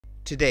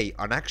Today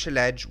on Actual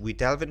Edge, we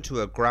delve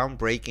into a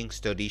groundbreaking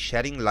study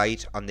shedding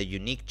light on the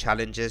unique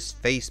challenges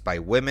faced by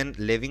women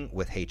living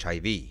with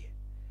HIV.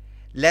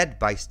 Led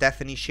by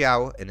Stephanie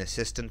Shiau, an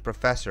assistant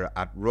professor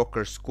at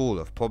Rutgers School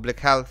of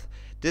Public Health,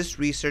 this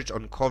research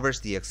uncovers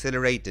the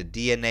accelerated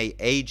DNA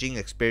aging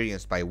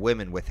experienced by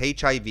women with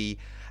HIV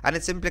and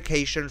its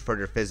implications for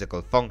their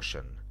physical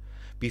function.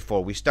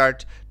 Before we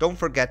start, don't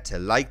forget to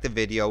like the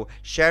video,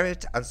 share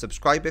it, and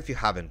subscribe if you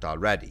haven't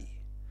already.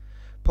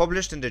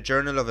 Published in the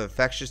Journal of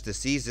Infectious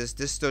Diseases,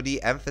 this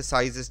study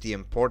emphasizes the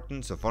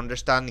importance of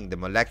understanding the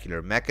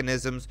molecular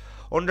mechanisms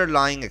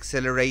underlying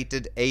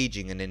accelerated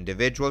aging in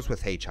individuals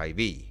with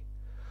HIV.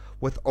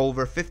 With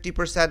over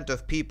 50%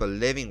 of people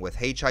living with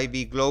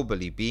HIV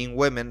globally being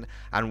women,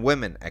 and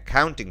women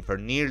accounting for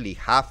nearly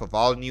half of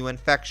all new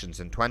infections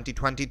in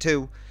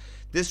 2022,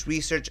 this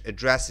research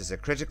addresses a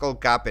critical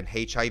gap in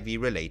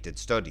HIV-related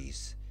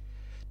studies.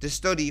 The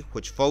study,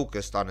 which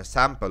focused on a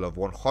sample of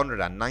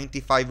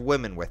 195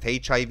 women with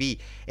HIV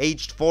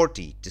aged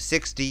 40 to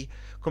 60,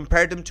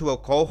 compared them to a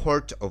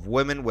cohort of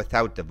women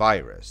without the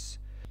virus.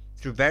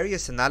 Through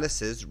various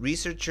analyses,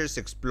 researchers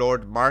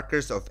explored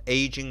markers of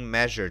aging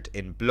measured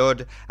in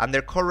blood and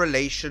their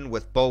correlation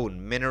with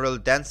bone mineral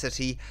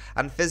density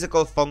and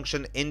physical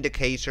function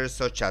indicators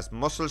such as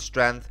muscle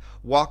strength,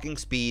 walking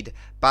speed,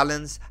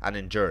 balance, and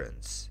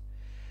endurance.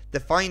 The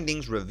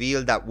findings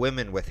revealed that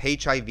women with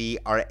HIV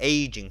are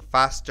aging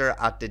faster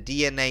at the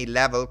DNA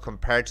level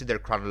compared to their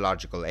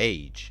chronological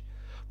age.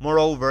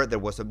 Moreover, there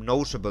was a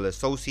notable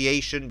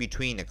association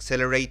between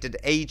accelerated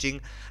aging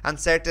and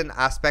certain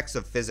aspects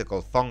of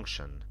physical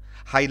function,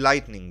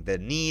 highlighting the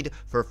need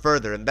for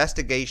further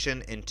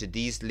investigation into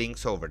these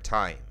links over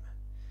time.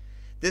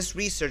 This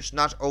research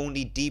not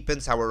only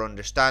deepens our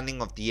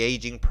understanding of the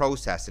aging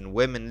process in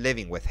women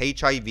living with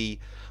HIV,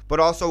 but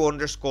also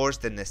underscores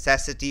the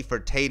necessity for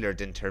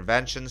tailored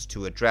interventions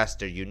to address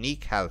their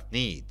unique health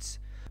needs.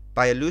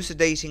 By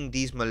elucidating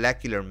these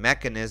molecular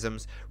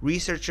mechanisms,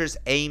 researchers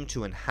aim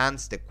to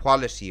enhance the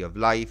quality of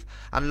life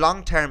and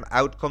long-term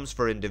outcomes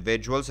for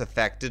individuals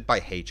affected by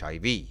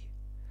HIV.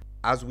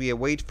 As we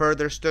await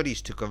further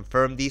studies to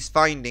confirm these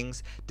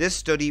findings, this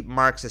study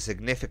marks a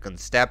significant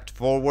step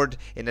forward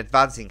in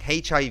advancing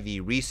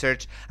HIV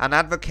research and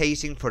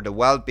advocating for the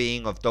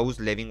well-being of those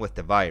living with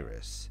the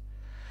virus.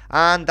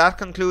 And that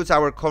concludes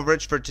our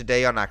coverage for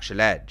today on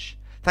Actual Edge.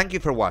 Thank you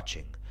for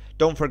watching.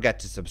 Don't forget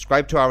to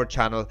subscribe to our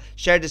channel,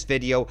 share this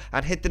video,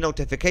 and hit the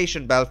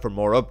notification bell for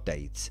more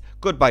updates.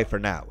 Goodbye for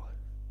now.